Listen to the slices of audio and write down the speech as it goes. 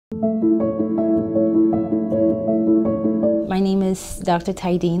is Dr.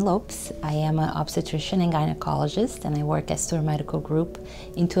 Tidine Lopes. I am an obstetrician and gynecologist, and I work at Stewart Medical Group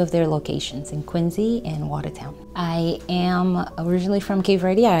in 2 of their locations, in Quincy and Watertown. I am originally from Cape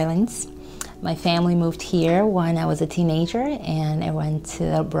Verde Islands. My family moved here when I was a teenager, and I went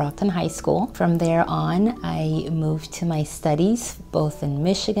to Brockton High School. From there on, I moved to my studies both in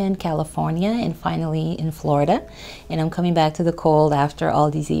Michigan, California, and finally in Florida. And I'm coming back to the cold after all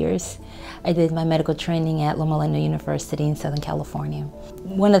these years. I did my medical training at Loma Linda University in Southern California.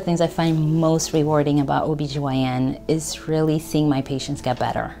 One of the things I find most rewarding about OBGYN is really seeing my patients get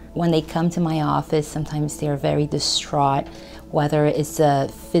better. When they come to my office, sometimes they're very distraught, whether it's a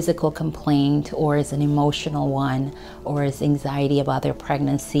physical complaint or it's an emotional one, or it's anxiety about their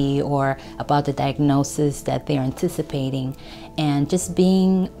pregnancy or about the diagnosis that they're anticipating. And just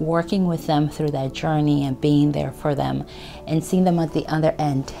working with them through that journey and being there for them and seeing them at the other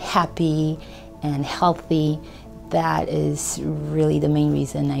end happy and healthy, that is really the main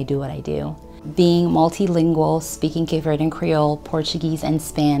reason I do what I do. Being multilingual, speaking Cape Verdean Creole, Portuguese, and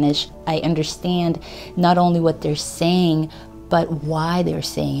Spanish, I understand not only what they're saying, but why they're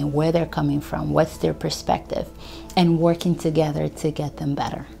saying it, where they're coming from, what's their perspective, and working together to get them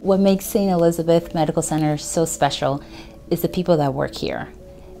better. What makes St. Elizabeth Medical Center so special is the people that work here.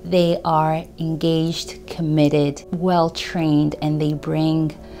 They are engaged, committed, well-trained, and they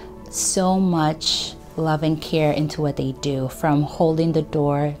bring so much love and care into what they do, from holding the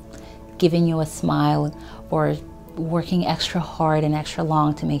door, giving you a smile, or working extra hard and extra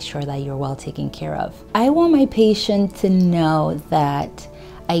long to make sure that you're well taken care of. I want my patient to know that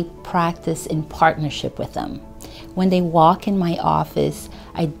I practice in partnership with them. When they walk in my office,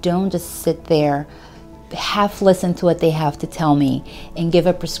 I don't just sit there, half listen to what they have to tell me and give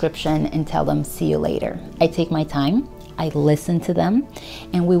a prescription and tell them, see you later. I take my time, I listen to them,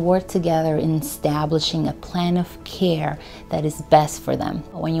 and we work together in establishing a plan of care that is best for them.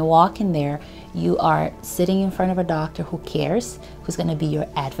 When you walk in there, you are sitting in front of a doctor who cares, who's going to be your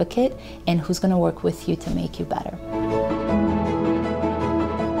advocate, and who's going to work with you to make you better.